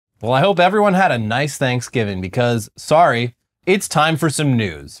Well, I hope everyone had a nice Thanksgiving because, sorry, it's time for some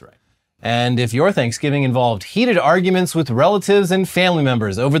news. Right. And if your Thanksgiving involved heated arguments with relatives and family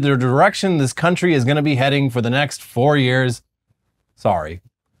members over the direction this country is going to be heading for the next 4 years, sorry.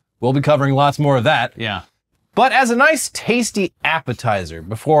 We'll be covering lots more of that. Yeah. But as a nice, tasty appetizer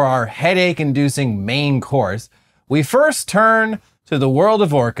before our headache-inducing main course, we first turn to the world of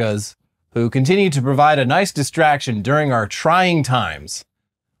orcas, who continue to provide a nice distraction during our trying times.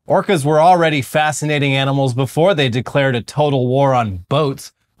 Orcas were already fascinating animals before they declared a total war on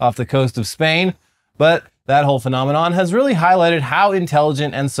boats off the coast of Spain, but that whole phenomenon has really highlighted how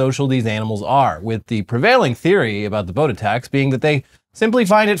intelligent and social these animals are, with the prevailing theory about the boat attacks being that they simply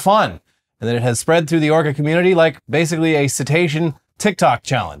find it fun, and that it has spread through the orca community like basically a cetacean TikTok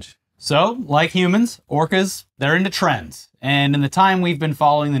challenge. So, like humans, orcas, they're into trends. And in the time we've been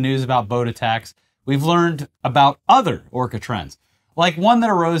following the news about boat attacks, we've learned about other orca trends, like one that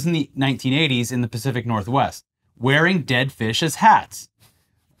arose in the 1980s in the Pacific Northwest, wearing dead fish as hats.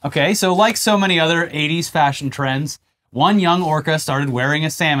 Okay, so like so many other 80s fashion trends, one young orca started wearing a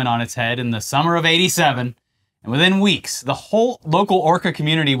salmon on its head in the summer of '87, and within weeks, the whole local orca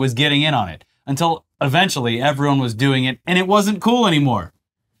community was getting in on it, until eventually everyone was doing it, and it wasn't cool anymore.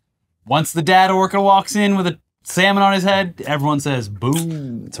 Once the dad orca walks in with a salmon on his head, everyone says,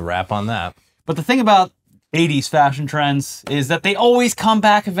 boo. It's a wrap on that. But the thing about 80s fashion trends is that they always come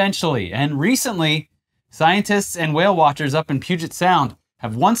back eventually. And recently, scientists and whale watchers up in Puget Sound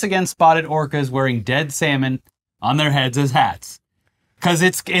have once again spotted orcas wearing dead salmon on their heads as hats. Because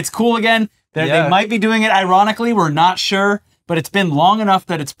it's cool again. They might be doing it ironically, we're not sure. But it's been long enough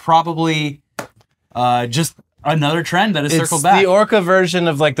that it's probably just another trend that has circled back. It's the orca version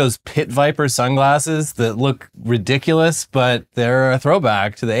of like those pit viper sunglasses that look ridiculous, but they're a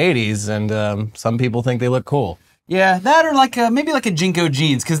throwback to the 80s, and some people think they look cool. Yeah, that or like maybe like a Jinko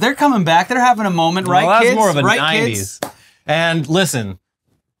jeans, because they're coming back. They're having a moment, right, well, that's kids? more of a right, 90s. Kids? And listen,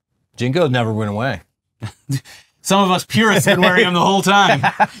 Jinkos never went away. Some of us purists have been wearing them the whole time.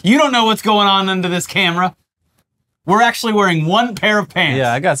 You don't know what's going on under this camera. We're actually wearing one pair of pants.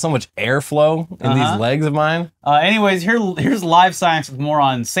 Yeah, I got so much airflow in these legs of mine. Anyways, here's live science with more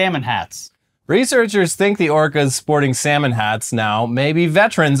on salmon hats. Researchers think the orcas sporting salmon hats now may be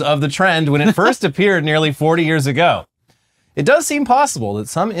veterans of the trend when it first appeared nearly 40 years ago. It does seem possible that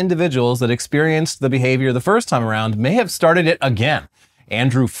some individuals that experienced the behavior the first time around may have started it again.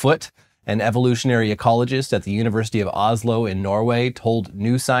 Andrew Foote, an evolutionary ecologist at the University of Oslo in Norway, told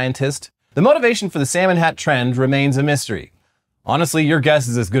New Scientist, "The motivation for the salmon hat trend remains a mystery. Honestly, your guess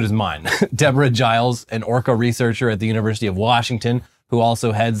is as good as mine." Deborah Giles, an orca researcher at the University of Washington, who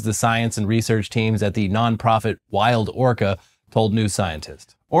also heads the science and research teams at the nonprofit Wild Orca, told New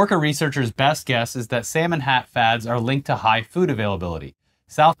Scientist. Orca researchers' best guess is that salmon hat fads are linked to high food availability.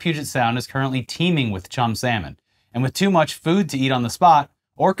 South Puget Sound is currently teeming with chum salmon, and with too much food to eat on the spot,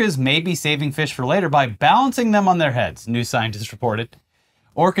 orcas may be saving fish for later by balancing them on their heads, New Scientist reported.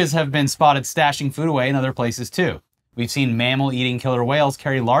 Orcas have been spotted stashing food away in other places too. We've seen mammal-eating killer whales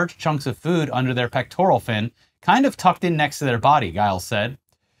carry large chunks of food under their pectoral fin, kind of tucked in next to their body, Giles said.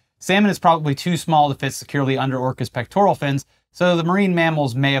 Salmon is probably too small to fit securely under orcas' pectoral fins, so the marine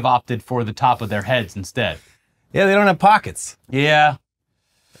mammals may have opted for the top of their heads instead. Yeah, they don't have pockets. Yeah.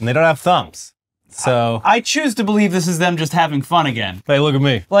 And they don't have thumbs. So I choose to believe this is them just having fun again. Hey, look at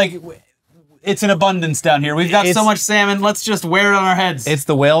me. Like, it's an abundance down here. We've got so much salmon, let's just wear it on our heads. It's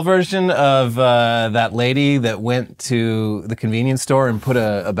the whale version of that lady that went to the convenience store and put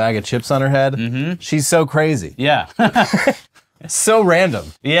a bag of chips on her head. Mm-hmm. She's so crazy. Yeah. So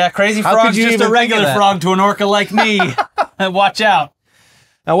random. Yeah, crazy frog's just a regular frog to an orca like me. Watch out.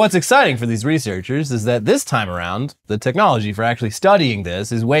 Now, what's exciting for these researchers is that this time around, the technology for actually studying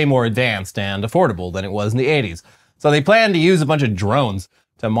this is way more advanced and affordable than it was in the 80s. So they plan to use a bunch of drones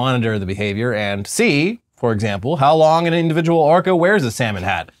to monitor the behavior and see, for example, how long an individual orca wears a salmon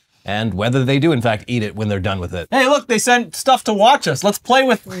hat, and whether they do in fact eat it when they're done with it. Hey, look, they sent stuff to watch us. Let's play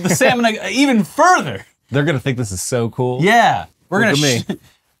with the salmon even further. They're gonna think this is so cool. Yeah, we're gonna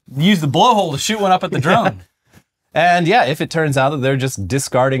use the blowhole to shoot one up at the drone. Yeah. And yeah, if it turns out that they're just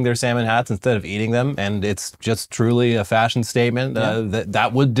discarding their salmon hats instead of eating them, and it's just truly a fashion statement,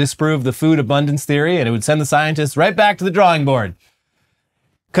 that would disprove the food abundance theory, and it would send the scientists right back to the drawing board.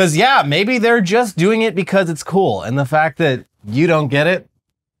 Because yeah, maybe they're just doing it because it's cool, and the fact that you don't get it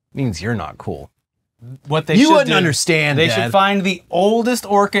means you're not cool. What they you wouldn't understand. They should find the oldest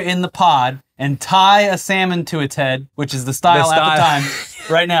orca in the pod and tie a salmon to its head, which is the style at the time,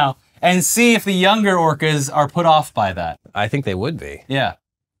 right now, and see if the younger orcas are put off by that. I think they would be. Yeah.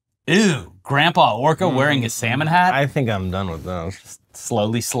 Ew, Grandpa Orca wearing a salmon hat? I think I'm done with those.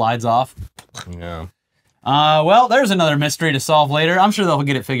 Slowly slides off. Yeah. Well, there's another mystery to solve later. I'm sure they'll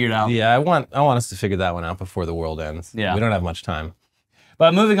get it figured out. Yeah, I want us to figure that one out before the world ends. Yeah. We don't have much time.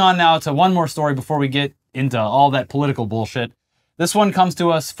 But moving on now to one more story before we get into all that political bullshit. This one comes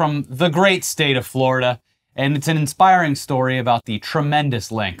to us from the great state of Florida, and it's an inspiring story about the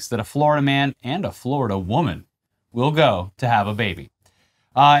tremendous lengths that a Florida man and a Florida woman will go to have a baby.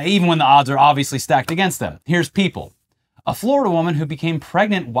 Even when the odds are obviously stacked against them. Here's People. A Florida woman who became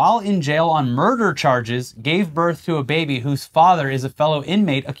pregnant while in jail on murder charges gave birth to a baby whose father is a fellow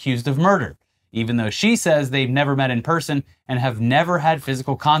inmate accused of murder, even though she says they've never met in person and have never had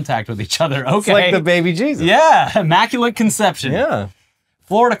physical contact with each other. Okay. It's like the baby Jesus. Yeah, immaculate conception. Yeah.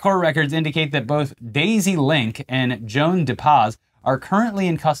 Florida court records indicate that both Daisy Link and Joan DePaz are currently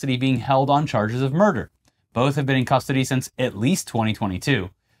in custody being held on charges of murder. Both have been in custody since at least 2022.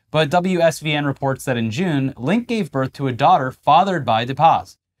 But WSVN reports that in June, Link gave birth to a daughter fathered by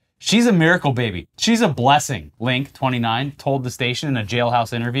DePaz. She's a miracle baby. She's a blessing, Link, 29, told the station in a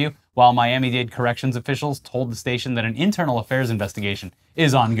jailhouse interview, while Miami-Dade corrections officials told the station that an internal affairs investigation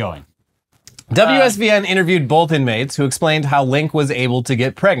is ongoing. WSVN interviewed both inmates who explained how Link was able to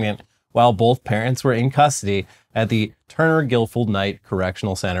get pregnant while both parents were in custody at the Turner Guilford Knight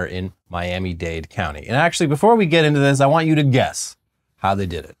Correctional Center in Miami-Dade County. And actually, before we get into this, I want you to guess how they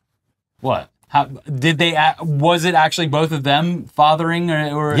did it. What? How did they? Was it actually both of them fathering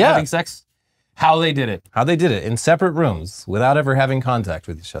or having sex? How they did it? How they did it in separate rooms without ever having contact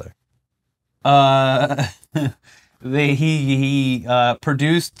with each other. He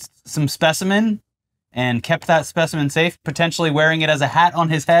produced some specimen and kept that specimen safe, potentially wearing it as a hat on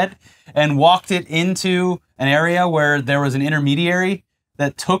his head, and walked it into an area where there was an intermediary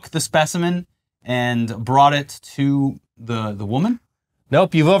that took the specimen and brought it to the woman.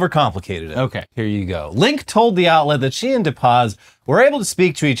 Nope, you've overcomplicated it. Okay. Here you go. Link told the outlet that she and DePaz were able to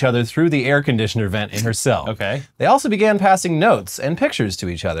speak to each other through the air conditioner vent in her cell. Okay. They also began passing notes and pictures to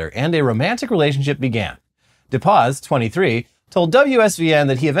each other, and a romantic relationship began. DePaz, 23, told WSVN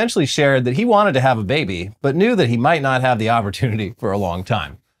that he eventually shared that he wanted to have a baby, but knew that he might not have the opportunity for a long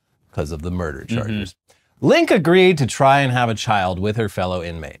time because of the murder charges. Link agreed to try and have a child with her fellow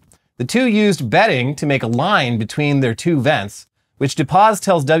inmate. The two used bedding to make a line between their two vents, which DePaz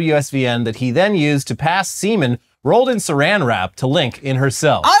tells WSVN that he then used to pass semen rolled in saran wrap to Link in her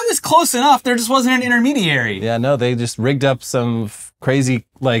cell. I was close enough. There just wasn't an intermediary. Yeah, no, they just rigged up some crazy,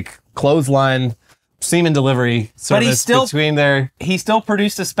 like, clothesline semen delivery service between their... He still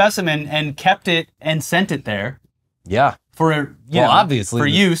produced a specimen and kept it and sent it there. Yeah. For, you know, obviously, for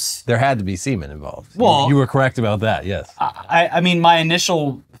use. There had to be semen involved. Well, you were correct about that, yes. I mean, my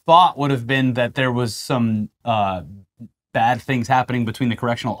initial thought would have been that there was some bad things happening between the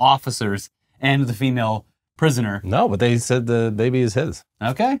correctional officers and the female prisoner. No, but they said the baby is his.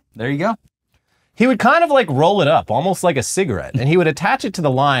 Okay, there you go. He would kind of like roll it up, almost like a cigarette, and he would attach it to the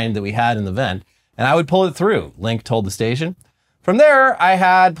line that we had in the vent, and I would pull it through, Link told the station. From there, I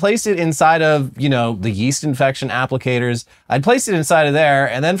had placed it inside of, you know, the yeast infection applicators. I'd placed it inside of there,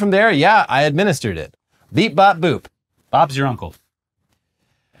 and then from there, yeah, I administered it. Beep, bop, boop. Bob's your uncle.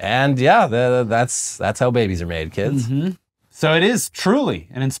 And yeah, that's how babies are made, kids. So it is truly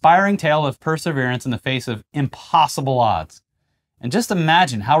an inspiring tale of perseverance in the face of impossible odds. And just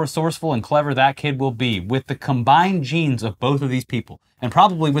imagine how resourceful and clever that kid will be with the combined genes of both of these people, and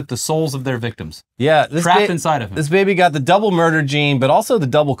probably with the souls of their victims. Yeah, trapped inside of him. This baby got the double murder gene, but also the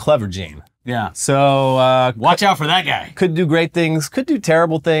double clever gene. Yeah. So watch out for that guy. Could do great things, could do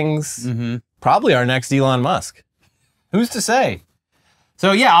terrible things. Probably our next Elon Musk. Who's to say?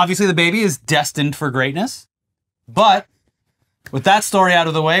 So yeah, obviously the baby is destined for greatness, but with that story out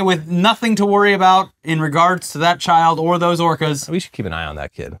of the way, with nothing to worry about in regards to that child or those orcas. We should keep an eye on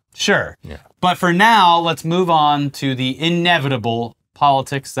that kid. Sure. Yeah. But for now, let's move on to the inevitable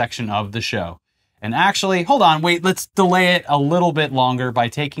politics section of the show. And actually, hold on, wait, let's delay it a little bit longer by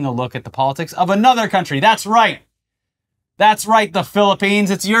taking a look at the politics of another country. That's right. That's right, the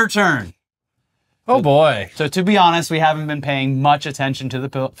Philippines. It's your turn. Oh boy. So to be honest, we haven't been paying much attention to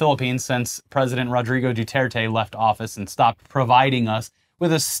the Philippines since President Rodrigo Duterte left office and stopped providing us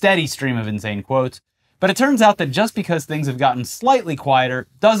with a steady stream of insane quotes. But it turns out that just because things have gotten slightly quieter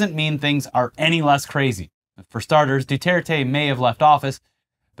doesn't mean things are any less crazy. For starters, Duterte may have left office,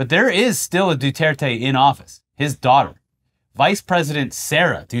 but there is still a Duterte in office, his daughter, Vice President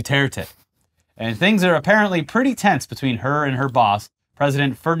Sara Duterte. And things are apparently pretty tense between her and her boss,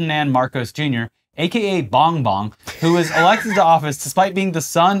 President Ferdinand Marcos Jr., aka Bong Bong, who was elected to office despite being the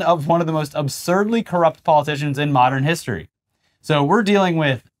son of one of the most absurdly corrupt politicians in modern history. So we're dealing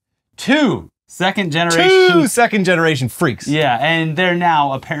with two Second generation. Two second-generation freaks. Yeah, and they're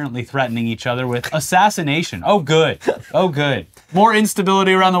now apparently threatening each other with assassination. Oh, good. Oh, good. More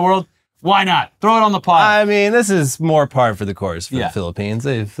instability around the world. Why not? Throw it on the pile. I mean, this is more par for the course for Yeah. the Philippines.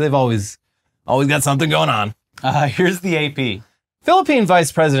 They've always got something going on. Here's the AP. Philippine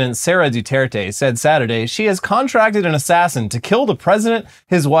Vice President Sara Duterte said Saturday she has contracted an assassin to kill the president,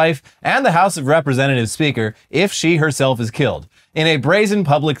 his wife, and the House of Representatives Speaker if she herself is killed, in a brazen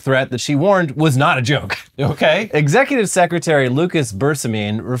public threat that she warned was not a joke. Okay. Executive Secretary Lucas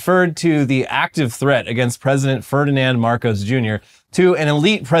Bersamin referred to the active threat against President Ferdinand Marcos Jr. to an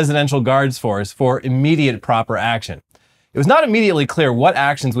elite presidential guards force for immediate proper action. It was not immediately clear what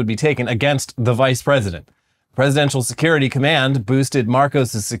actions would be taken against the vice president. Presidential Security Command boosted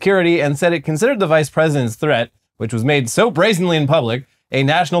Marcos' security and said it considered the vice president's threat, which was made so brazenly in public, a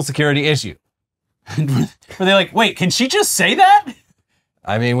national security issue. Were they like, wait, can she just say that?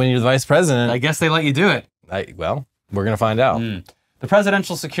 I mean, when you're the vice president, I guess they let you do it. well, we're going to find out. The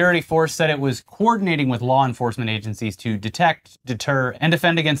Presidential Security Force said it was coordinating with law enforcement agencies to detect, deter, and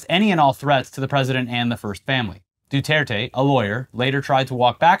defend against any and all threats to the president and the first family. Duterte, a lawyer, later tried to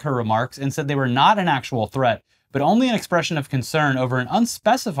walk back her remarks and said they were not an actual threat, but only an expression of concern over an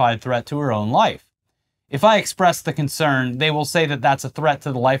unspecified threat to her own life. If I express the concern, they will say that that's a threat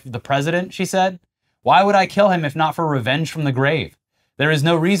to the life of the president, she said. Why would I kill him if not for revenge from the grave? There is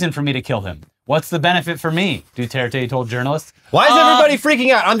no reason for me to kill him. What's the benefit for me? Duterte told journalists. Why is everybody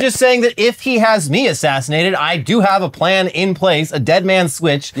freaking out? I'm just saying that if he has me assassinated, I do have a plan in place, a dead man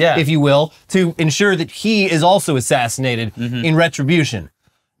switch, if you will, to ensure that he is also assassinated in retribution.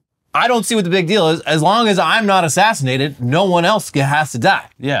 I don't see what the big deal is. As long as I'm not assassinated, no one else has to die.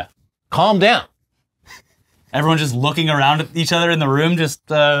 Yeah. Calm down. Everyone just looking around at each other in the room,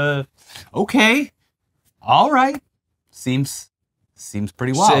 just, okay. All right. Seems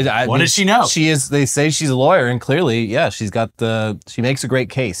pretty wild. What does she know? She is, they say she's a lawyer, and clearly, yeah, she makes a great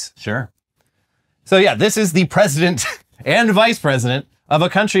case. Sure. So yeah, this is the president and vice president of a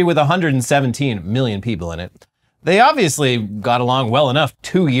country with 117 million people in it. They obviously got along well enough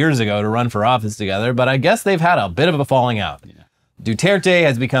 2 years ago to run for office together, but I guess they've had a bit of a falling out. Yeah. Duterte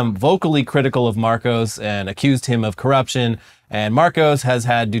has become vocally critical of Marcos and accused him of corruption, and Marcos has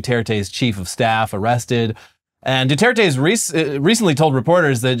had Duterte's chief of staff arrested. And Duterte has recently told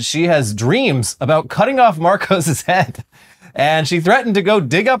reporters that she has dreams about cutting off Marcos' head. And she threatened to go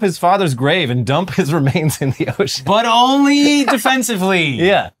dig up his father's grave and dump his remains in the ocean. But only defensively.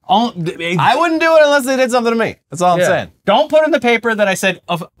 Yeah. I wouldn't do it unless they did something to me. That's all I'm saying. Don't put in the paper that I said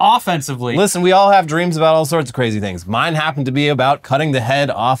offensively. Listen, we all have dreams about all sorts of crazy things. Mine happened to be about cutting the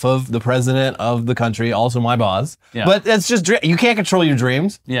head off of the president of the country, also my boss. Yeah. But it's just, you can't control your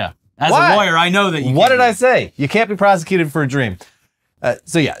dreams. Yeah. As a lawyer, I know that you What did I say? You can't be prosecuted for a dream.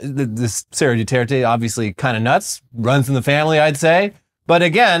 So yeah, this Sara Duterte, obviously kind of nuts, runs in the family, I'd say. But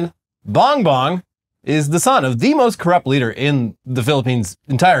again, Bong Bong is the son of the most corrupt leader in the Philippines'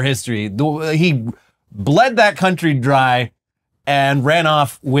 entire history. He bled that country dry and ran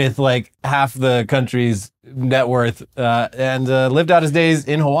off with like half the country's net worth and lived out his days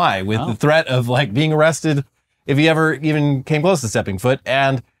in Hawaii with the threat of like being arrested if he ever even came close to stepping foot.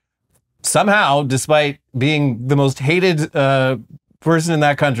 And somehow, despite being the most hated person in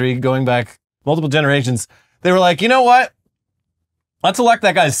that country going back multiple generations, they were like, you know what? Let's elect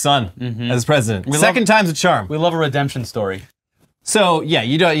that guy's son as president. Second time's a charm. We love a redemption story. So yeah,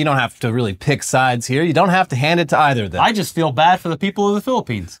 you don't have to really pick sides here. You don't have to hand it to either of them. I just feel bad for the people of the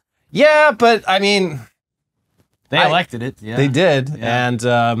Philippines. Yeah, but I mean, they elected it. Yeah. They did, and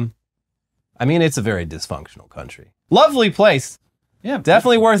I mean, it's a very dysfunctional country. Lovely place. Yeah,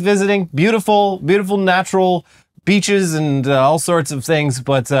 definitely worth visiting. Beautiful, beautiful natural beaches and all sorts of things,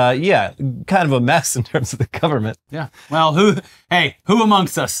 but yeah, kind of a mess in terms of the government. Yeah. Well, who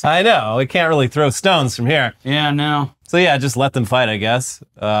amongst us? I know, we can't really throw stones from here. Yeah, no. So yeah, just let them fight, I guess.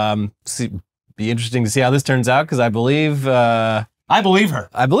 Be interesting to see how this turns out, because I believe her. I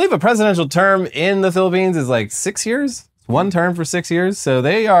believe a presidential term in the Philippines is like 6 years. One term for 6 years. So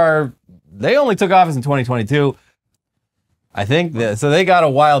they only took office in 2022. I think so they got a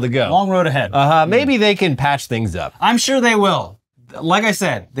while to go. Long road ahead. Maybe they can patch things up. I'm sure they will. Like I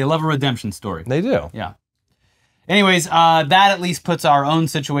said, they love a redemption story. They do. Yeah. Anyways, that at least puts our own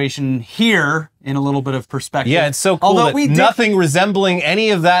situation here in a little bit of perspective. Yeah, it's so cool that nothing resembling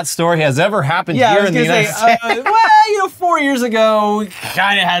any of that story has ever happened here in the United States. Well, 4 years ago, we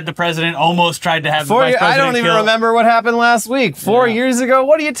kind of had the president, almost tried to have the vice president I don't even remember what happened last week. 4 years ago?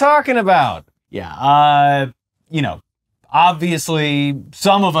 What are you talking about? Yeah, obviously,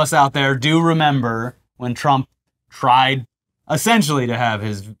 some of us out there do remember when Trump tried essentially to have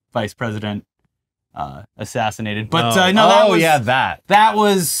his vice president assassinated. But no, that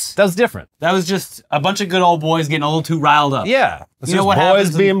was different. That was just a bunch of good old boys getting a little too riled up. Yeah, you know what boys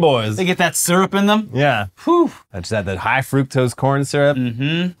happens being boys. They get that syrup in them. Yeah. Whew. That's that high fructose corn syrup.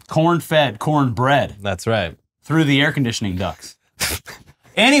 Mm-hmm. Corn-fed, corn bread. That's right. Through the air conditioning ducts.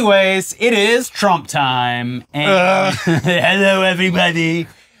 Anyways, it is Trump time. And hello, everybody.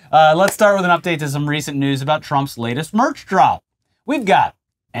 Let's start with an update to some recent news about Trump's latest merch drop. We've got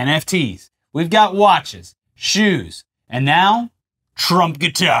NFTs. We've got watches, shoes, and now Trump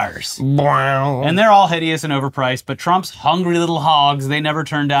guitars. And they're all hideous and overpriced, but Trump's hungry little hogs, they never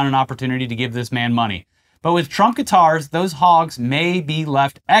turn down an opportunity to give this man money. But with Trump guitars, those hogs may be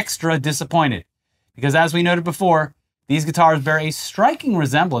left extra disappointed. Because as we noted before, these guitars bear a striking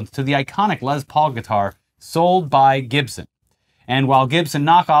resemblance to the iconic Les Paul guitar sold by Gibson. And while Gibson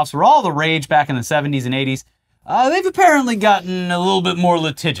knockoffs were all the rage back in the 70s and 80s, they've apparently gotten a little bit more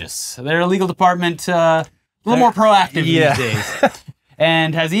litigious. Their legal department a little more proactive these days.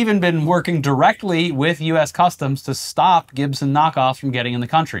 And has even been working directly with U.S. Customs to stop Gibson knockoffs from getting in the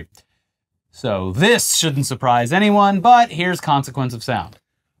country. So this shouldn't surprise anyone, but here's consequence of sound.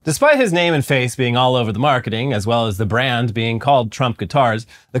 Despite his name and face being all over the marketing, as well as the brand being called Trump Guitars,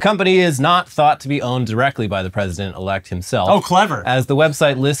 the company is not thought to be owned directly by the president-elect himself. Oh, clever. As the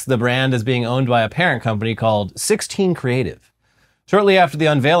website lists the brand as being owned by a parent company called 16 Creative. Shortly after the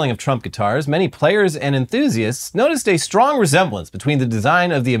unveiling of Trump Guitars, many players and enthusiasts noticed a strong resemblance between the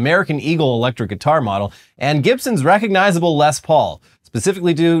design of the American Eagle electric guitar model and Gibson's recognizable Les Paul,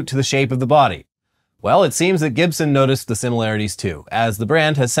 specifically due to the shape of the body. Well, it seems that Gibson noticed the similarities too, as the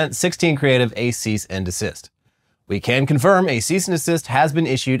brand has sent 16 Creative a cease and desist. We can confirm a cease and desist has been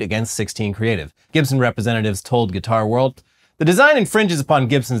issued against 16 Creative, Gibson representatives told Guitar World. The design infringes upon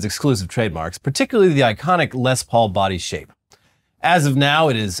Gibson's exclusive trademarks, particularly the iconic Les Paul body shape. As of now,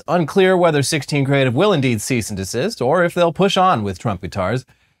 it is unclear whether 16 Creative will indeed cease and desist, or if they'll push on with Trump Guitars.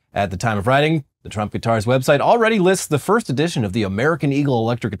 At the time of writing, the Trump Guitars website already lists the first edition of the American Eagle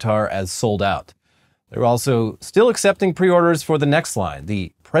electric guitar as sold out. They're also still accepting pre-orders for the next line,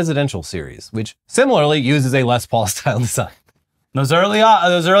 the Presidential Series, which similarly uses a Les Paul style design. Those early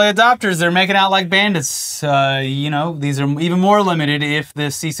adopters, they're making out like bandits. You know, these are even more limited if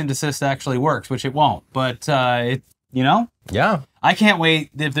this cease and desist actually works, which it won't. But, you know? Yeah. I can't wait,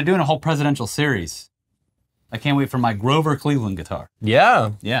 if they're doing a whole Presidential Series, I can't wait for my Grover Cleveland guitar.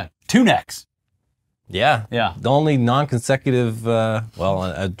 Yeah. Yeah. 2 necks. Yeah. Yeah. The only non-consecutive,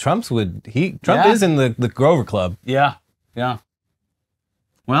 Trump is in the Grover Club. Yeah. Yeah.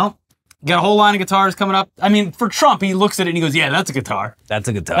 Well, got a whole line of guitars coming up. I mean, for Trump, he looks at it and he goes, yeah, that's a guitar. That's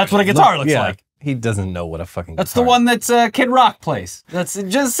a guitar. That's what a guitar looks like. He doesn't know what a fucking That's guitar the one that Kid Rock plays. That's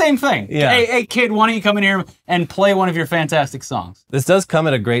just the same thing. Yeah. Hey, kid, why don't you come in here and play one of your fantastic songs? This does come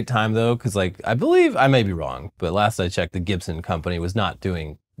at a great time, though, because, like, I believe, I may be wrong, but last I checked, the Gibson company was not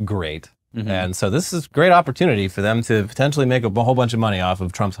doing great. Mm-hmm. And so this is a great opportunity for them to potentially make a whole bunch of money off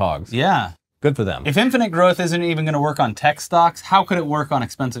of Trump's hogs. Yeah. Good for them. If infinite growth isn't even going to work on tech stocks, how could it work on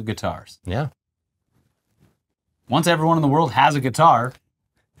expensive guitars? Yeah. Once everyone in the world has a guitar,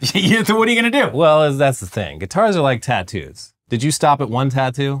 what are you going to do? Well, that's the thing. Guitars are like tattoos. Did you stop at one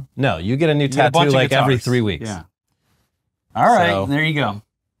tattoo? No, you get a new tattoo like every 3 weeks. Yeah. All right, there you go.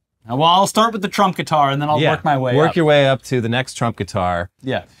 Well, I'll start with the Trump guitar, and then I'll work my way up. Work your way up to the next Trump guitar.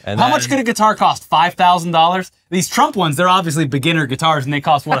 Yeah. How much could a guitar cost? $5,000? These Trump ones, they're obviously beginner guitars, and they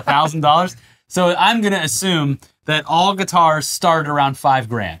cost, what, $1,000? So I'm going to assume that all guitars start around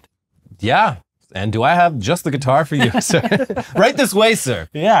 $5,000. Yeah. And do I have just the guitar for you, sir? Right this way, sir.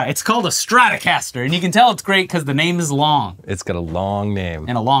 Yeah, it's called a Stratocaster, and you can tell it's great because the name is long. It's got a long name.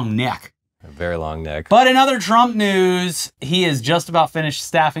 And a long neck. A very long neck. But in other Trump news, he is just about finished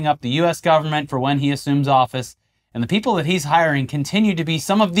staffing up the U.S. government for when he assumes office, and the people that he's hiring continue to be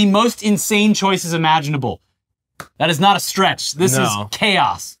some of the most insane choices imaginable. That is not a stretch. This is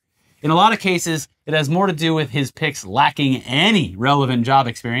chaos. In a lot of cases, it has more to do with his picks lacking any relevant job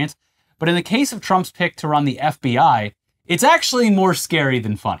experience, but in the case of Trump's pick to run the FBI, it's actually more scary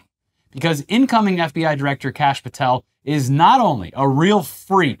than funny. Because incoming FBI Director Kash Patel is not only a real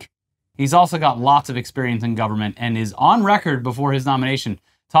freak, he's also got lots of experience in government and is on record before his nomination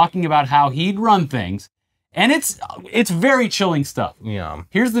talking about how he'd run things. And it's very chilling stuff. Yeah.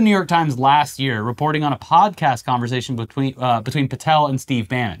 Here's the New York Times last year reporting on a podcast conversation between Patel and Steve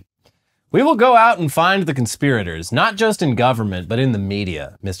Bannon. We will go out and find the conspirators, not just in government, but in the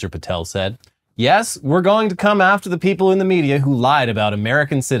media, Mr. Patel said. Yes, we're going to come after the people in the media who lied about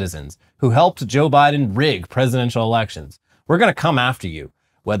American citizens, who helped Joe Biden rig presidential elections. We're going to come after you.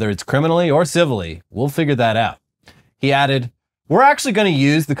 Whether it's criminally or civilly, we'll figure that out. He added, We're actually going to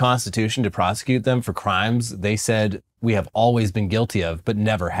use the Constitution to prosecute them for crimes they said we have always been guilty of, but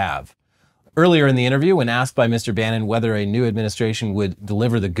never have. Earlier in the interview, when asked by Mr. Bannon whether a new administration would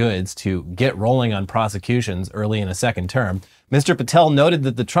deliver the goods to get rolling on prosecutions early in a second term, Mr. Patel noted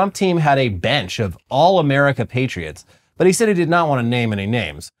that the Trump team had a bench of all-America patriots, but he said he did not want to name any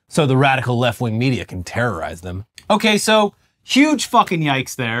names, so the radical left-wing media can terrorize them. Okay, so huge fucking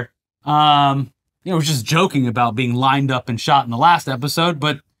yikes there. We're just joking about being lined up and shot in the last episode,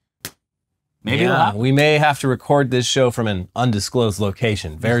 but maybe we may have to record this show from an undisclosed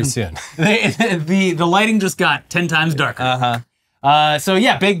location very soon. the lighting just got 10 times darker. So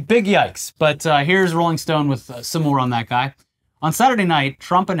yeah, big yikes. But here's Rolling Stone with some more on that guy. On Saturday night,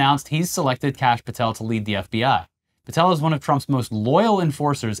 Trump announced he's selected Kash Patel to lead the FBI. Patel is one of Trump's most loyal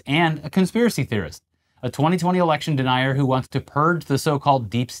enforcers and a conspiracy theorist, a 2020 election denier who wants to purge the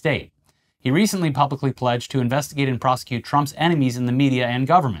so-called deep state. He recently publicly pledged to investigate and prosecute Trump's enemies in the media and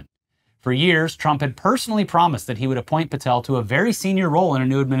government. For years, Trump had personally promised that he would appoint Patel to a very senior role in a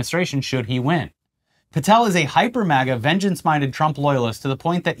new administration should he win. Patel is a hyper-MAGA, vengeance-minded Trump loyalist to the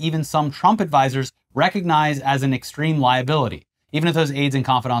point that even some Trump advisors recognize as an extreme liability, even if those aides and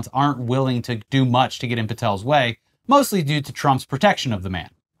confidants aren't willing to do much to get in Patel's way, mostly due to Trump's protection of the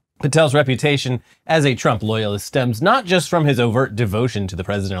man. Patel's reputation as a Trump loyalist stems not just from his overt devotion to the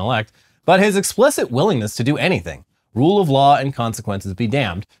president-elect, but his explicit willingness to do anything, rule of law and consequences be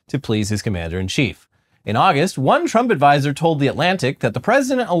damned, to please his commander-in-chief. In August, one Trump advisor told The Atlantic that the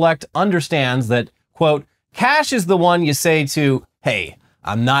president-elect understands that, quote, Kash is the one you say to, hey,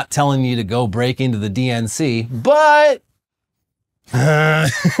 I'm not telling you to go break into the DNC, but...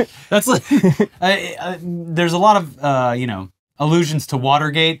 That's like, there's a lot of, allusions to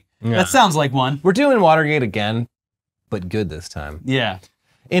Watergate. Yeah. That sounds like one. We're doing Watergate again, but good this time. Yeah.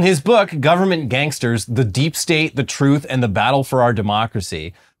 In his book, Government Gangsters, The Deep State, the Truth, and the Battle for Our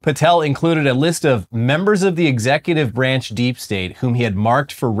Democracy, Patel included a list of members of the executive branch deep state whom he had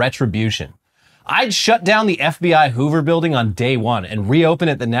marked for retribution. I'd shut down the FBI Hoover building on day one and reopen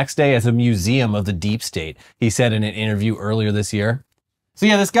it the next day as a museum of the deep state, he said in an interview earlier this year. So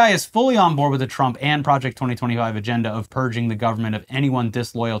yeah, this guy is fully on board with the Trump and Project 2025 agenda of purging the government of anyone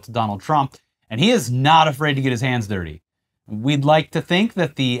disloyal to Donald Trump, and he is not afraid to get his hands dirty. We'd like to think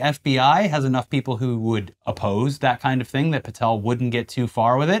that the FBI has enough people who would oppose that kind of thing, that Patel wouldn't get too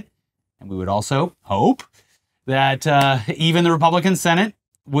far with it. And we would also hope that even the Republican Senate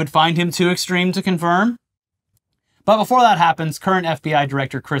would find him too extreme to confirm. But before that happens, current FBI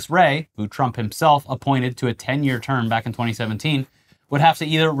Director Chris Wray, who Trump himself appointed to a 10-year term back in 2017, would have to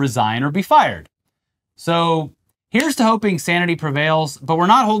either resign or be fired. So here's to hoping sanity prevails, but we're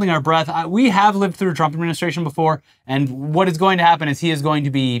not holding our breath. We have lived through a Trump administration before, and what is going to happen is he is going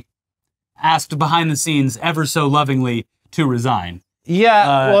to be asked behind the scenes ever so lovingly to resign.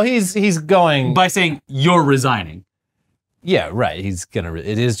 Yeah, well, he's going... By saying, you're resigning. Yeah, right. He's gonna...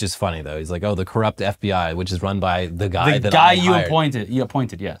 It is just funny, though. He's like, oh, the corrupt FBI, which is run by the guy that I hired. You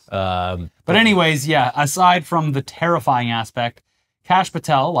appointed, yes. But anyways, yeah, aside from the terrifying aspect, Kash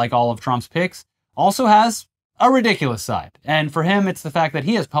Patel, like all of Trump's picks, also has a ridiculous side. And for him, it's the fact that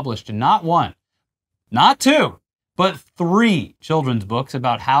he has published not one, not two, but 3 children's books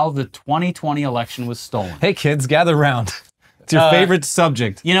about how the 2020 election was stolen. Hey kids, gather round. It's your favorite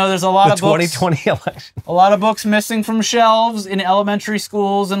subject. You know, there's a lot of books. The 2020 election. A lot of books missing from shelves in elementary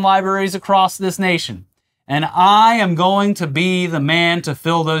schools and libraries across this nation. And I am going to be the man to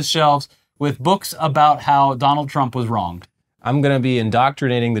fill those shelves with books about how Donald Trump was wronged. I'm going to be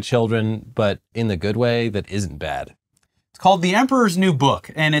indoctrinating the children, but in the good way that isn't bad. It's called The Emperor's New Book,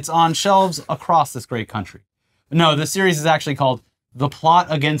 and it's on shelves across this great country. No, the series is actually called The Plot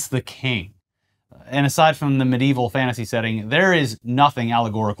Against the King. And aside from the medieval fantasy setting, there is nothing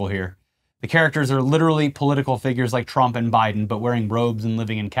allegorical here. The characters are literally political figures like Trump and Biden, but wearing robes and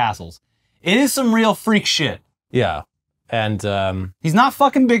living in castles. It is some real freak shit. Yeah. And he's not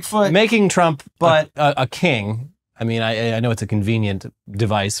fucking Bigfoot. Making Trump but a king. I mean, I know it's a convenient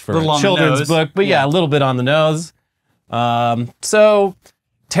device for a children's book, but yeah, a little bit on the nose. So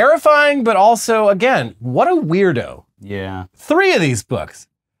terrifying, but also, again, what a weirdo. Yeah. 3 of these books.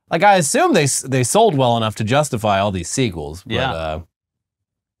 Like, I assume they sold well enough to justify all these sequels. But, yeah.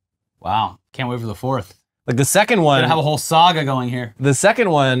 Wow. Can't wait for the 4th. Like the second one. Gonna have a whole saga going here. The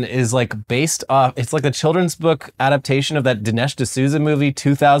second one is like based off, it's like a children's book adaptation of that Dinesh D'Souza movie,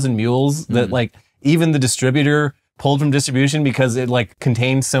 2000 Mules, that like even the distributor pulled from distribution because it like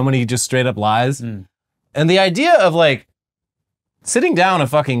contained so many just straight up lies. And the idea of like Sitting down a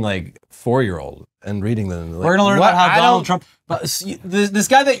fucking like 4-year-old and reading them. Like, We're gonna learn about how Donald Trump. But this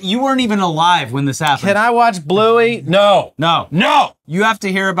guy that you weren't even alive when this happened. Can I watch Bluey? No. No. No. You have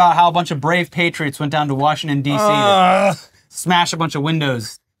to hear about how a bunch of brave patriots went down to Washington D.C. to smash a bunch of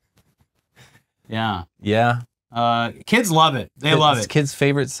windows. Yeah. Yeah. Kids love it. They love it. Kids'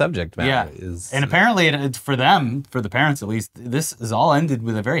 favorite subject matter. Yeah. And apparently, it's for them, for the parents at least, this is all ended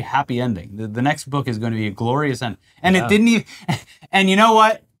with a very happy ending. The next book is going to be a glorious end. And it didn't even. And you know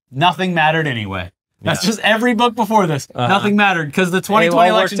what? Nothing mattered anyway. That's just every book before this. Nothing mattered because the 2020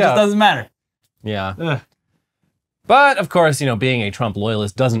 election just doesn't matter. Yeah. Ugh. But of course, you know, being a Trump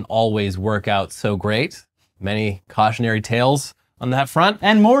loyalist doesn't always work out so great. Many cautionary tales on that front.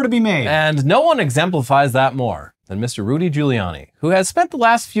 And more to be made. And no one exemplifies that more than Mr. Rudy Giuliani, who has spent the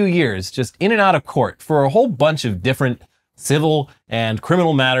last few years just in and out of court for a whole bunch of different civil and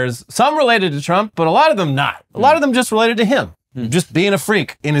criminal matters, some related to Trump, but a lot of them not. A lot of them just related to him, just being a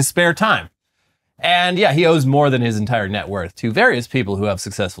freak in his spare time. And yeah, he owes more than his entire net worth to various people who have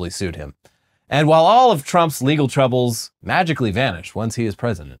successfully sued him. And while all of Trump's legal troubles magically vanish once he is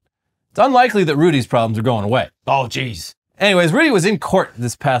president, it's unlikely that Rudy's problems are going away. Oh, jeez. Anyways, Rudy was in court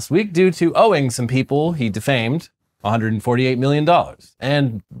this past week due to owing some people he defamed $148 million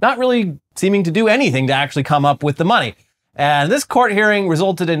and not really seeming to do anything to actually come up with the money. And this court hearing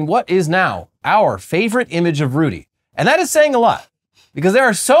resulted in what is now our favorite image of Rudy. And that is saying a lot because there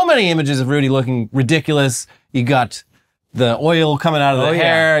are so many images of Rudy looking ridiculous. You got the oil coming out of the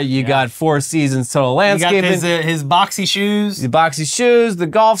hair. You got Four Seasons total landscaping. You got his boxy shoes. The boxy shoes, the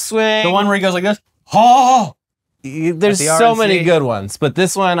golf swing. The one where he goes like this. Oh! There's so many good ones, but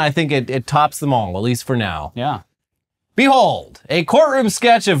this one, I think it tops them all, at least for now. Yeah. Behold, a courtroom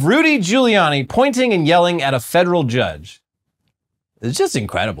sketch of Rudy Giuliani pointing and yelling at a federal judge. It's just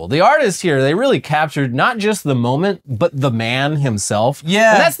incredible. The artists here, they really captured not just the moment, but the man himself.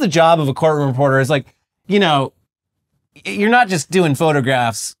 Yeah. And that's the job of a courtroom reporter. It's like, you know, you're not just doing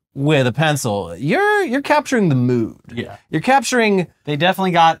photographs with a pencil. You're capturing the mood. Yeah. You're capturing They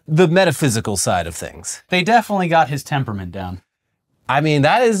definitely got the metaphysical side of things. They definitely got his temperament down. I mean,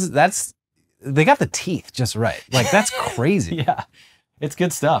 that's they got the teeth just right. Like, that's crazy. Yeah. It's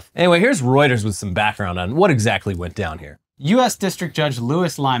good stuff. Anyway, here's Reuters with some background on what exactly went down here. U.S. District Judge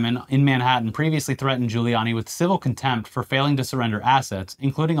Louis Lyman in Manhattan previously threatened Giuliani with civil contempt for failing to surrender assets,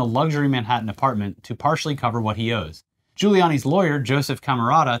 including a luxury Manhattan apartment, to partially cover what he owes. Giuliani's lawyer, Joseph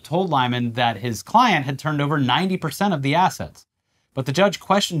Camerata, told Lyman that his client had turned over 90% of the assets. But the judge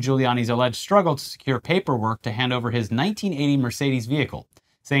questioned Giuliani's alleged struggle to secure paperwork to hand over his 1980 Mercedes vehicle,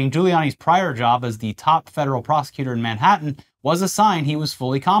 saying Giuliani's prior job as the top federal prosecutor in Manhattan was a sign he was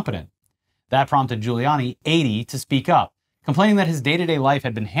fully competent. That prompted Giuliani, 80, to speak up, complaining that his day-to-day life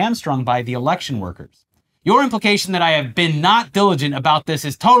had been hamstrung by the election workers. Your implication that I have been not diligent about this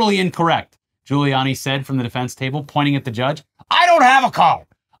is totally incorrect, Giuliani said from the defense table, pointing at the judge. I don't have a car.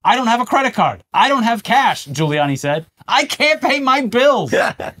 I don't have a credit card. I don't have cash, Giuliani said. I can't pay my bills.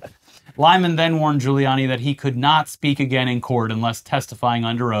 Lyman then warned Giuliani that he could not speak again in court unless testifying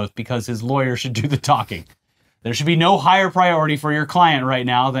under oath because his lawyer should do the talking. There should be no higher priority for your client right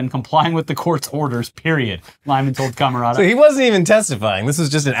now than complying with the court's orders, period, Lyman told Camerata. So he wasn't even testifying. This was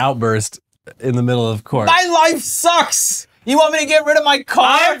just an outburst in the middle of court. My life sucks! You want me to get rid of my car?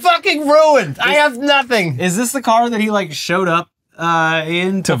 I'm fucking ruined. I have nothing. Is this the car that he like showed up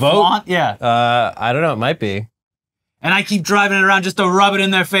in to vote? Flaunt? Yeah. I don't know. It might be. And I keep driving it around just to rub it in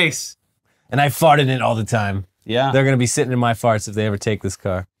their face. And I fart in it all the time. Yeah. They're going to be sitting in my farts if they ever take this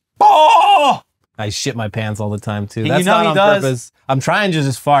car. Oh! I shit my pants all the time, too. You That's know not he on does. purpose. I'm trying to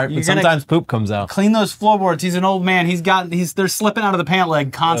just fart, but sometimes poop comes out. Clean those floorboards. He's an old man. They're slipping out of the pant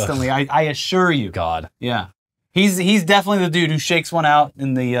leg constantly. I assure you. God. Yeah. He's definitely the dude who shakes one out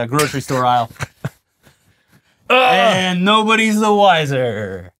in the grocery store aisle. And nobody's the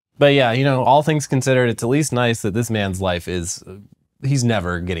wiser. But yeah, you know, all things considered, it's at least nice that this man's life is, he's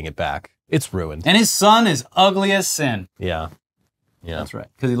never getting it back. It's ruined. And his son is ugly as sin. Yeah. Yeah. That's right.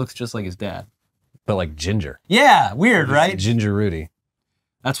 Because he looks just like his dad. But like ginger. Yeah, weird, right? Ginger Rudy.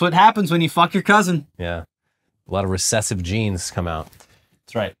 That's what happens when you fuck your cousin. Yeah. A lot of recessive genes come out.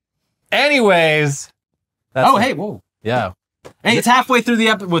 That's right. Anyways. Hey, whoa. Yeah. Hey, it's halfway through the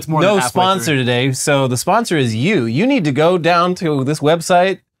episode. What's more no than halfway sponsor through. today. So the sponsor is you. You need to go down to this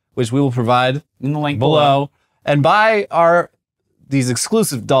website, which we will provide in the link below, and buy these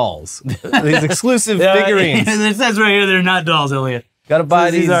exclusive dolls. These exclusive figurines. It says right here they're not dolls, Elliot. Gotta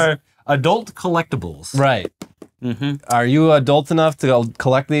buy these are adult collectibles. Right. Mm-hmm. Are you adult enough to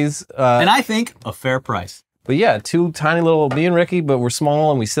collect these? And I think a fair price. But yeah, two tiny little, me and Ricky, but we're small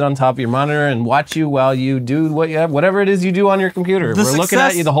and we sit on top of your monitor and watch you while you do whatever it is you do on your computer. We're looking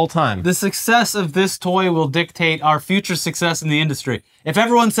at you the whole time. The success of this toy will dictate our future success in the industry. If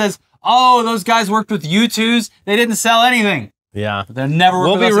everyone says, oh, those guys worked with U2s, they didn't sell anything. Yeah. They'll never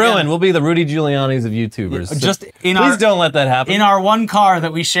work with us ruined. again. We'll be the Rudy Giulianis of YouTubers. Just please don't let that happen. In our one car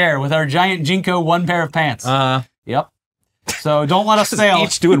that we share with our giant Jinko one pair of pants. Yep. So don't let us sail.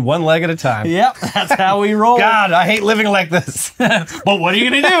 Each doing one leg at a time. Yep, that's how we roll. God, I hate living like this. But what are you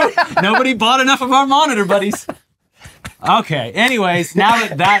going to do? Nobody bought enough of our monitor, buddies. Okay, anyways, now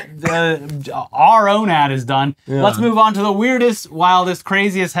that our own ad is done, let's move on to the weirdest, wildest,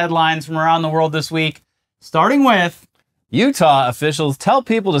 craziest headlines from around the world this week, starting with... Utah officials tell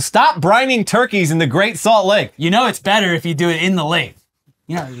people to stop brining turkeys in the Great Salt Lake. You know it's better if you do it in the lake.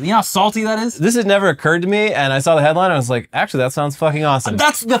 You know how salty that is? This had never occurred to me, and I saw the headline, and I was like, actually, that sounds fucking awesome.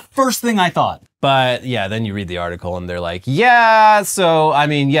 That's the first thing I thought. But yeah, then you read the article, and they're like, yeah, so, I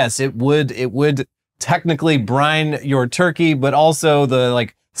mean, yes, it would technically brine your turkey, but also the,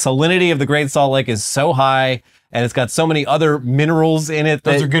 salinity of the Great Salt Lake is so high, and it's got so many other minerals in it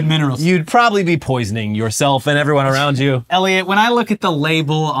that those are good minerals. You'd probably be poisoning yourself and everyone around you. Elliot, when I look at the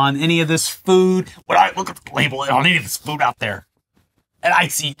label on any of this food, when I look at the label on any of this food out there, and I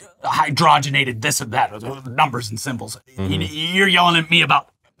see hydrogenated this and that, numbers and symbols, you're yelling at me about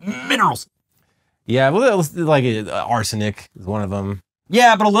minerals. Yeah, well, it was arsenic is one of them.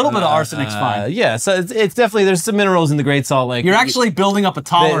 Yeah, but a little bit of arsenic's fine. Yeah, so it's definitely, there's some minerals in the Great Salt Lake. You're actually building up a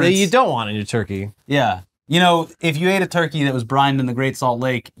tolerance. That you don't want in your turkey. Yeah. You know, if you ate a turkey that was brined in the Great Salt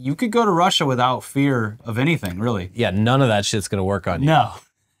Lake, you could go to Russia without fear of anything, really. Yeah, none of that shit's going to work on you. No.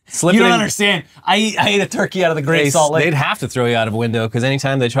 You don't understand. I ate a turkey out of the Great Salt Lake. They'd have to throw you out of a window because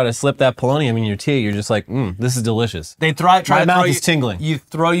anytime they try to slip that polonium in your tea, you're just like, this is delicious. They try My mouth is tingling. You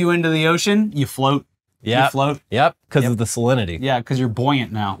throw you into the ocean, you float. Yeah. You float. Yep, because of the salinity. Yeah, because you're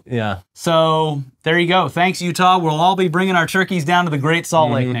buoyant now. Yeah. So there you go. Thanks, Utah. We'll all be bringing our turkeys down to the Great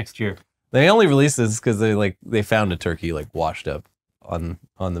Salt Lake next year. They only released this because they found a turkey washed up on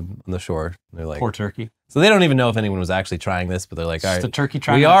the shore. They're like, poor turkey. So they don't even know if anyone was actually trying this, but they're like, all right, the turkey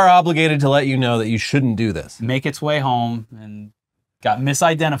trying we are obligated to let you know that you shouldn't do this. Make its way home and got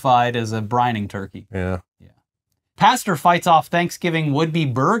misidentified as a brining turkey. Yeah. Yeah. Pastor fights off Thanksgiving would-be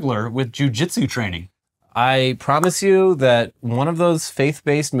burglar with jujitsu training. I promise you that one of those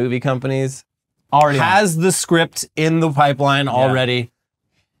faith-based movie companies already has the script in the pipeline already.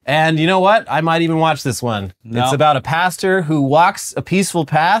 And you know what? I might even watch this one. No. It's about a pastor who walks a peaceful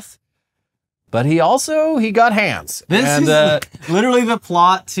path, but he got hands. This is literally the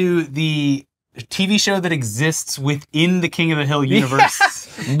plot to the TV show that exists within the King of the Hill universe.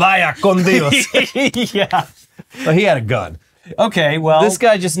 Vaya con Dios. Yeah. But he had a gun. Okay, well. This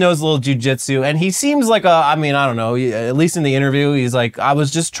guy just knows a little jujitsu, and he seems like I don't know, at least in the interview, he's like, I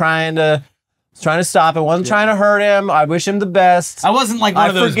was just trying to stop it. I wasn't trying to hurt him. I wish him the best. I wasn't like one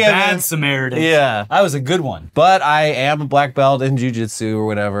of those bad Samaritans. Yeah. I was a good one. But I am a black belt in jujitsu or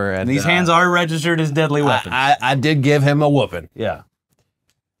whatever. And these hands are registered as deadly weapons. I did give him a whooping. Yeah.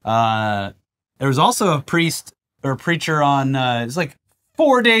 There was also a priest or a preacher on, it's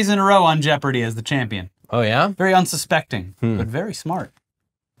 4 days in a row on Jeopardy as the champion. Oh, yeah? Very unsuspecting, but very smart.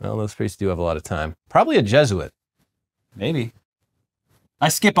 Well, those priests do have a lot of time. Probably a Jesuit. Maybe. I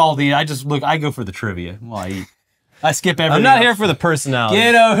skip all I go for the trivia while I eat. I skip everything. I'm not here for the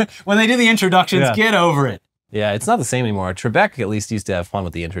personality. When they do the introductions, get over it. Yeah, it's not the same anymore. Trebek at least used to have fun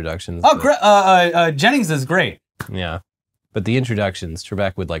with the introductions. Oh, Jennings is great. Yeah. But the introductions,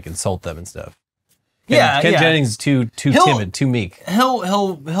 Trebek would insult them and stuff. Ken Jennings is too timid, too meek.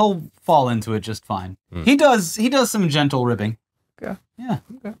 He'll fall into it just fine. He does some gentle ribbing. Okay. Yeah.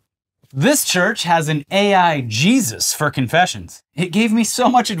 Okay. This church has an AI Jesus for confessions. It gave me so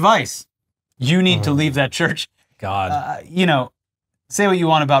much advice. You need to leave that church. God. Say what you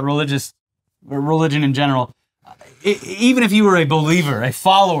want about religion in general. Even if you were a believer, a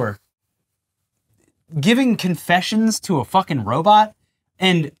follower, giving confessions to a fucking robot,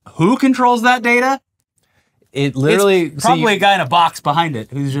 and who controls that data? It literally... It's probably a guy in a box behind it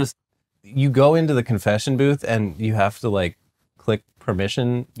who's just... You go into the confession booth and you have to click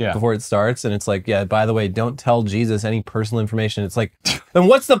permission before it starts, and it's by the way, don't tell Jesus any personal information. It's then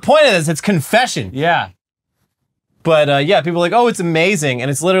what's the point of this? It's confession. Yeah. But people are like, oh, it's amazing. And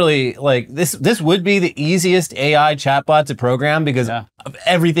it's literally this would be the easiest AI chatbot to program because of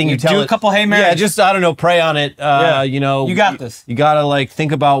everything you tell it. Do a couple Hey Marys. Yeah, just, I don't know, pray on it. You got this. You gotta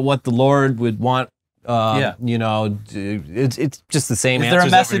think about what the Lord would want. It's just the same. Is there a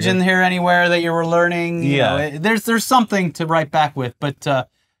message in here anywhere that you were learning? There's something to write back with, but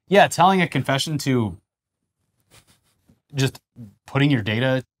telling a confession to just putting your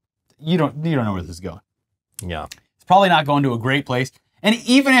data, you don't know where this is going. Yeah. It's probably not going to a great place. And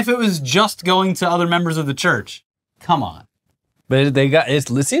even if it was just going to other members of the church, come on. But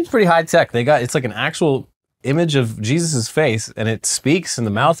it seems pretty high tech. It's like an actual image of Jesus's face, and it speaks, and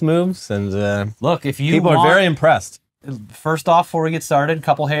the mouth moves, and look, if you people are very impressed. First off, before we get started, a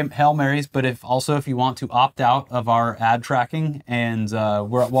couple Hail Marys, but if you want to opt out of our ad tracking, and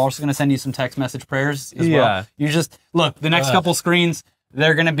we're also going to send you some text message prayers as well. You just, look, the next couple screens,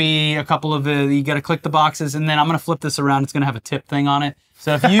 they're going to be a couple of, you got to click the boxes, and then I'm going to flip this around. It's going to have a tip thing on it.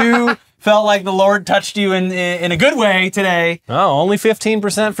 So if you felt like the Lord touched you in a good way today. Oh, only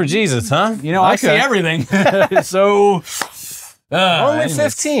 15% for Jesus, huh? You know, I see everything. So... only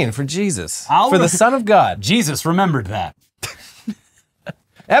 15 for Jesus, for the Son of God. Jesus remembered that.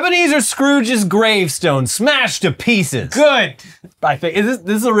 Ebenezer Scrooge's gravestone smashed to pieces. Good. I think this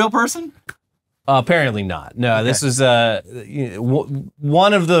is a real person? Apparently not. No, This was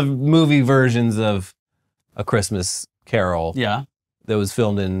one of the movie versions of A Christmas Carol. Yeah. That was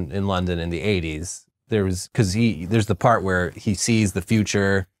filmed in London in the 80s. There's the part where he sees the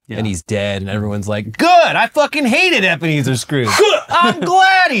future. Yeah. And he's dead, and everyone's like, good, I fucking hated Ebenezer Scrooge. I'm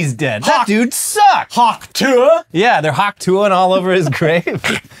glad he's dead. That dude sucked. Hawk tour? Yeah, they're hawk touring all over his grave.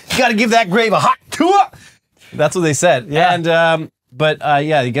 You gotta give that grave a hawk tour. That's what they said. Yeah. And,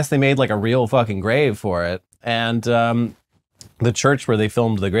 I guess they made like a real fucking grave for it. And the church where they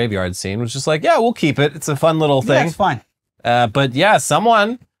filmed the graveyard scene was just like, yeah, we'll keep it. It's a fun little thing. Yeah, it's fine. But yeah,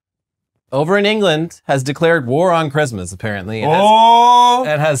 someone over in England has declared war on Christmas, apparently.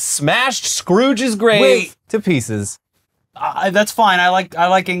 And has smashed Scrooge's grave to pieces. That's fine. I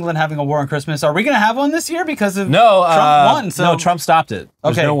like England having a war on Christmas. Are we going to have one this year because of Trump won? So no, Trump stopped it.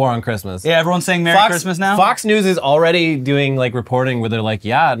 There's no war on Christmas. Yeah, everyone's saying Merry Christmas now? Fox News is already doing like reporting where they're like,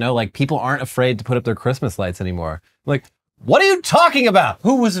 yeah, no, like people aren't afraid to put up their Christmas lights anymore. Like, what are you talking about?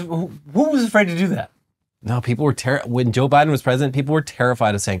 Who was afraid to do that? No, people were when Joe Biden was president, people were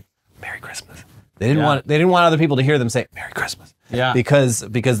terrified of saying Merry Christmas. They didn't want other people to hear them say Merry Christmas. Yeah. Because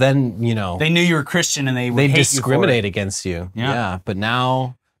then, you know, they knew you were Christian and they discriminate against you. Yeah. But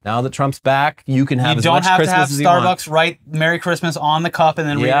now that Trump's back, you can have as much Christmas as you want. You don't have to have Starbucks write Merry Christmas on the cup and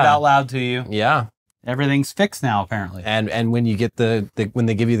then read it out loud to you. Yeah. Everything's fixed now, apparently. And when you get when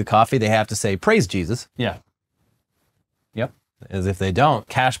they give you the coffee, they have to say praise Jesus. Yeah. Yep. As if they don't,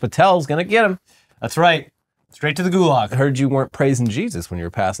 Kash Patel's gonna get him. That's right. Straight to the gulag. I heard you weren't praising Jesus when you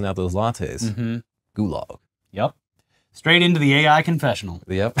were passing out those lattes. Mm-hmm. Gulag. Yep. Straight into the AI confessional.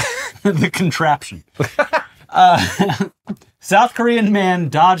 Yep. The contraption. South Korean man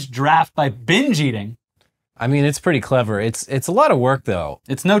dodged draft by binge eating. I mean, it's pretty clever. It's a lot of work, though.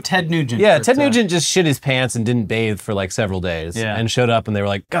 It's no Ted Nugent. Yeah, Ted Nugent just shit his pants and didn't bathe for like several days. Yeah. And showed up and they were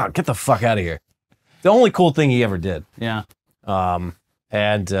like, God, get the fuck out of here. The only cool thing he ever did. Yeah. I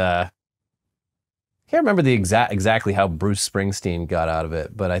can't remember exactly how Bruce Springsteen got out of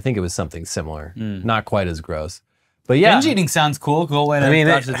it, but I think it was something similar. Not quite as gross. But yeah. Binge eating sounds cool. Cool way to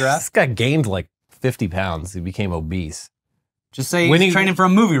dodge the draft. This guy gained like 50 pounds. He became obese. Just say he's training for a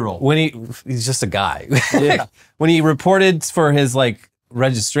movie role. He's just a guy. Yeah. When he reported for his like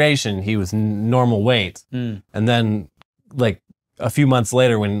registration, he was normal weight. And then like a few months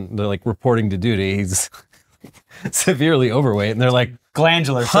later when they're like reporting to duty, he's severely overweight. And they're like,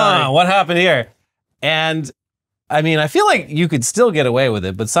 glandular, sorry. What happened here? And I mean, I feel like you could still get away with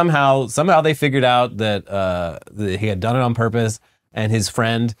it, but somehow they figured out that he had done it on purpose, and his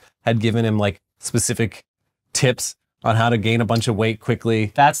friend had given him like specific tips on how to gain a bunch of weight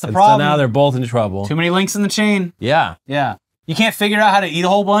quickly. That's the problem. So now they're both in trouble. Too many links in the chain. Yeah. Yeah. You can't figure out how to eat a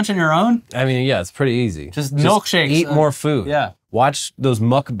whole bunch on your own? I mean, yeah, it's pretty easy. Just milkshakes. Eat more food. Yeah. Watch those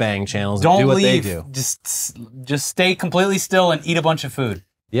mukbang channels. Don't do what leave. They do. Just stay completely still and eat a bunch of food.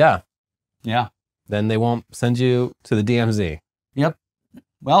 Yeah. Yeah. Then they won't send you to the DMZ. Yep.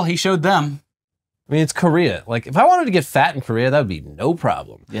 Well, he showed them. I mean, it's Korea. Like, if I wanted to get fat in Korea, that would be no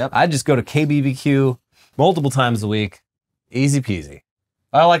problem. Yep. I'd just go to KBBQ multiple times a week. Easy peasy.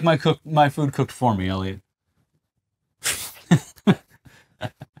 I like my food cooked for me, Elliot.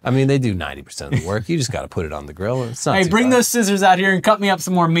 I mean, they do 90% of the work. You just got to put it on the grill. It's not hey, bring bad. those scissors out here and cut me up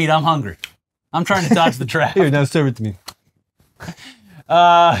some more meat. I'm hungry. I'm trying to dodge the trap. Here, now serve it to me.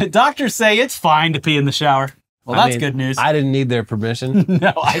 Doctors say it's fine to pee in the shower. Well, that's good news. I didn't need their permission.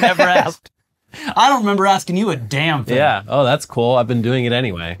 No, I never asked. I don't remember asking you a damn thing. Yeah. Oh, that's cool. I've been doing it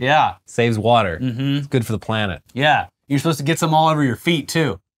anyway. Yeah. Saves water. Mm-hmm. It's good for the planet. Yeah. You're supposed to get some all over your feet,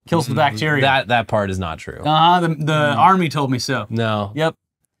 too. Kills the bacteria. That part is not true. The army told me so. No. Yep.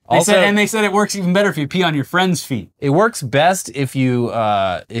 They said it works even better if you pee on your friend's feet. It works best if you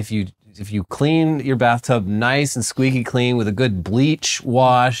if you clean your bathtub nice and squeaky clean with a good bleach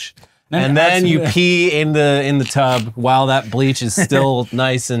wash, and then you pee in the tub while that bleach is still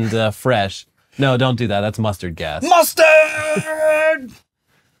nice and fresh. No, don't do that. That's mustard gas. Mustard!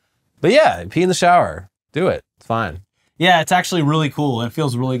 But yeah, pee in the shower. Do it. It's fine. Yeah, it's actually really cool. It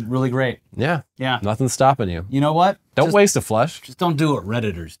feels really, really great. Yeah. Yeah. Nothing's stopping you. You know what? Don't waste a flush. Just don't do what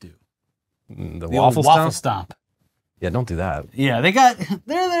Redditors do. The waffle stomp. Yeah, don't do that. Yeah, they're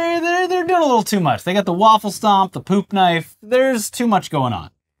doing a little too much. They got the waffle stomp, the poop knife. There's too much going on.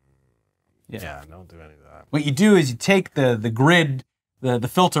 Yeah, don't do any of that. What you do is you take the grid, the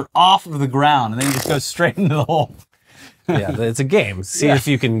filter off of the ground, and then you just go straight into the hole. Yeah, it's a game. See if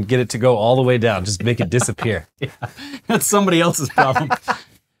you can get it to go all the way down. Just make it disappear. Yeah, that's somebody else's problem.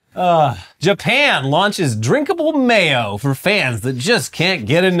 Japan launches drinkable mayo for fans that just can't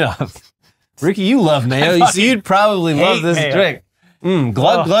get enough. Ricky, you love mayo. You'd probably love this drink.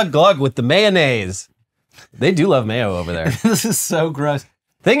 Glug, glug, glug with the mayonnaise. They do love mayo over there. This is so gross.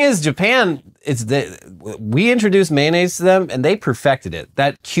 Thing is, Japan, we introduced mayonnaise to them and they perfected it.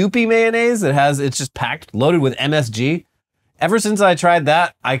 That Kewpie mayonnaise it's just packed, loaded with MSG. Ever since I tried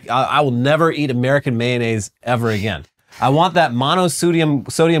that, I will never eat American mayonnaise ever again. I want that sodium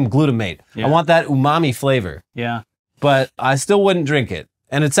glutamate. Yeah. I want that umami flavor. Yeah. But I still wouldn't drink it.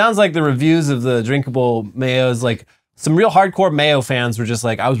 And it sounds like the reviews of the drinkable mayos, like some real hardcore mayo fans were just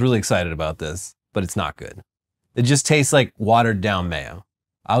like, I was really excited about this, but it's not good. It just tastes like watered down mayo.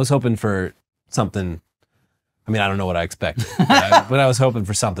 I was hoping for something, I mean, I don't know what I expected, but I was hoping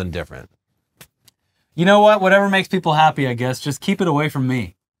for something different. You know what? Whatever makes people happy, I guess. Just keep it away from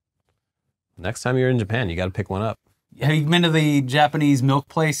me. Next time you're in Japan, you got to pick one up. Have you been to the Japanese milk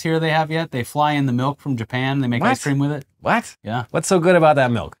place here they have yet? They fly in the milk from Japan. They make ice cream with it. What? Yeah. What's so good about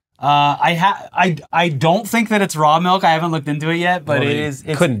that milk? I don't think that it's raw milk. I haven't looked into it yet, but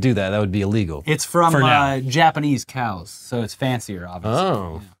it couldn't do that. That would be illegal. It's from Japanese cows, so it's fancier, obviously.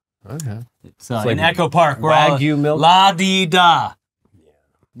 Oh, yeah. Okay. It's like in Echo Park, we're Wagyu milk. La di da.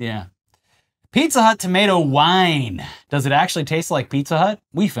 Yeah. Pizza Hut tomato wine. Does it actually taste like Pizza Hut?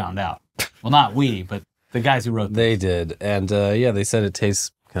 We found out. Well, not we, but the guys who wrote this. They did, and yeah, they said it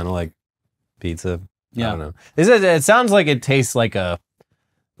tastes kind of like pizza. Yeah. I don't know. They said it sounds like it tastes like a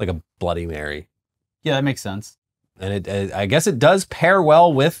Bloody Mary. Yeah, that makes sense. And I guess it does pair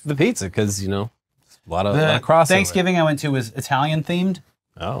well with the pizza because, you know, a lot of crossover. Thanksgiving I went to was Italian themed.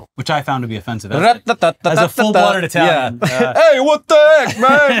 Oh. Which I found to be offensive. As a full-blooded Italian. Yeah. Hey, what the heck,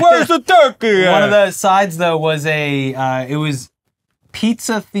 man? Where's the turkey? One of the sides, though, was it was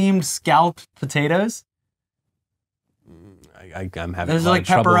pizza-themed scalloped potatoes. I'm having There's like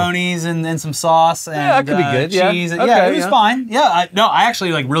pepperonis and some sauce and that could be good. cheese. Yeah, yeah, it was fine. Yeah, I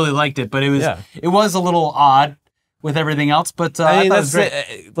actually like really liked it, but it was a little odd with everything else. But I thought it was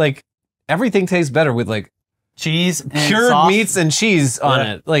great. Like everything tastes better with like cheese, and cured sauce. Meats and cheese on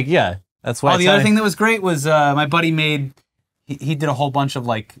it. Like that's why. Oh, the other thing that was great was my buddy made. He did a whole bunch of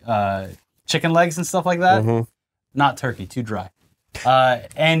like chicken legs and stuff like that. Mm-hmm. Not turkey, too dry.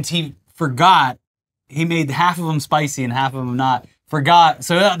 And he forgot. He made half of them spicy and half of them not. Forgot.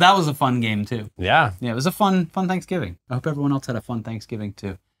 So that was a fun game too. Yeah. Yeah, it was a fun Thanksgiving. I hope everyone else had a fun Thanksgiving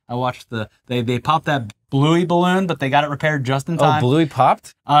too. I watched they popped that Bluey balloon, but they got it repaired just in time. Oh, Bluey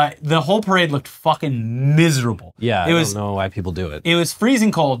popped? The whole parade looked fucking miserable. Yeah, I don't know why people do it. It was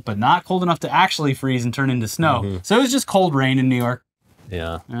freezing cold, but not cold enough to actually freeze and turn into snow. Mm-hmm. So it was just cold rain in New York.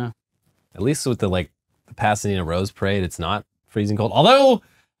 Yeah. Yeah. At least with the Pasadena Rose Parade, it's not freezing cold. Although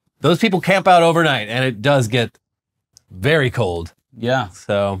those people camp out overnight, and it does get very cold. Yeah.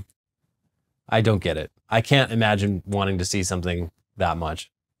 So I don't get it. I can't imagine wanting to see something that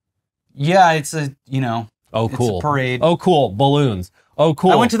much. Yeah, it's a, oh, cool. It's a parade. Oh, cool. Balloons. Oh,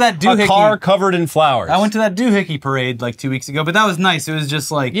 cool. I went to that doohickey. A car covered in flowers. I went to that doohickey parade like 2 weeks ago, but that was nice. It was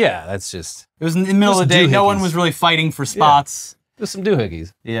just like... Yeah, that's just... It was in the middle of the day. No one was really fighting for spots. Yeah. Just some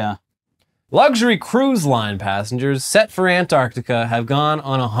doohickeys. Yeah. Luxury cruise line passengers set for Antarctica have gone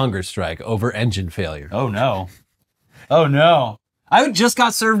on a hunger strike over engine failure. Oh, no. Oh, no. I just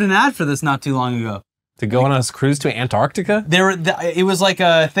got served an ad for this not too long ago. To go on a cruise to Antarctica? It was like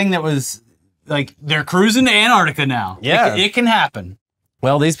a thing that was like, they're cruising to Antarctica now. Yeah. It can happen.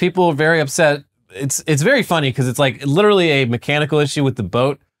 Well, these people are very upset. It's very funny because it's like literally a mechanical issue with the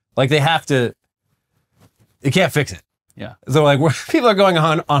boat. Like they can't fix it. Yeah. So like people are going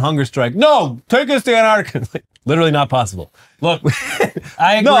on hunger strike. No, take us to Antarctica. Like, literally not possible. Look,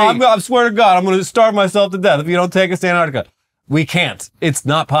 I agree. No, I swear to God, I'm going to starve myself to death if you don't take us to Antarctica. We can't. It's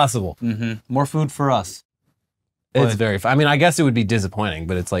not possible. Mm-hmm. More food for us. It's very. I mean, I guess it would be disappointing,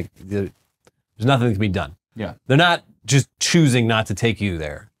 but it's like there's nothing that can be done. Yeah. They're not just choosing not to take you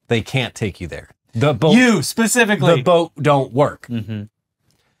there. they can't take you there. The boat, You specifically. the boat don't work.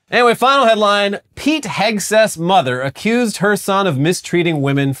 Anyway, final headline. Pete Hegseth's mother accused her son of mistreating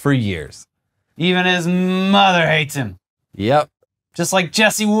women for years. Even his mother hates him. Yep. Just like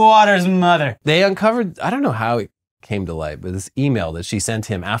Jesse Waters' mother. They uncovered, I don't know how it came to light, but this email that she sent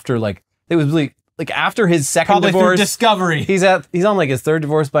him after it was really, after his second Probably divorce. through discovery. He's on his third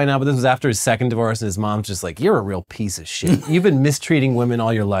divorce by now, but this was after his second divorce, and his mom's just like, you're a real piece of shit. You've been mistreating women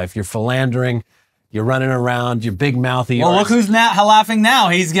all your life. You're philandering. You're running around. You're big mouthy. Well, look who's laughing now.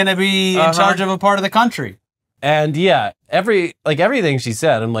 He's going to be in charge of a part of the country. And yeah, everything she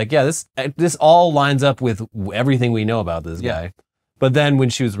said, I'm like, yeah, this all lines up with everything we know about this guy. But then when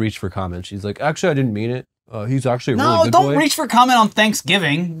she was reached for comment, she's like, actually, I didn't mean it. He's actually a really good boy. No, don't reach for comment on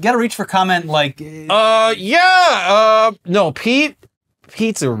Thanksgiving. You gotta reach for comment like... no,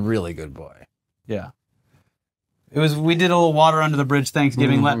 Pete's a really good boy. Yeah. We did a little water under the bridge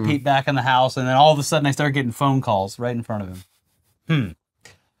Thanksgiving, let Pete back in the house, and then all of a sudden I started getting phone calls right in front of him.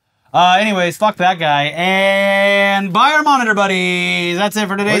 Anyways, fuck that guy. And buy our monitor, buddies. That's it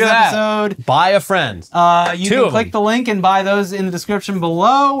for today's episode. Buy a friend. You can click the link and buy those in the description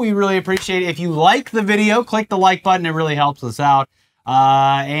below. We really appreciate it. If you like the video, click the like button. It really helps us out.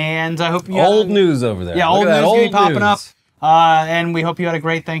 And I hope you old news over there. Yeah, old news gonna be popping up. And we hope you had a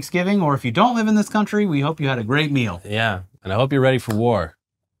great Thanksgiving. Or if you don't live in this country, we hope you had a great meal. Yeah, and I hope you're ready for war.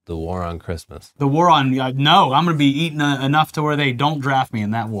 The war on Christmas. The war on... no, I'm going to be eating enough to where they don't draft me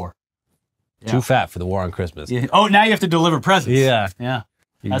in that war. Yeah. Too fat for the war on Christmas. Yeah. Oh, now you have to deliver presents. Yeah. Yeah.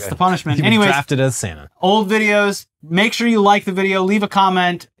 That's the punishment. You've Anyways, drafted as Santa. Old videos. Make sure you like the video, leave a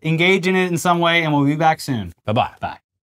comment, engage in it in some way, and we'll be back soon. Bye-bye. Bye.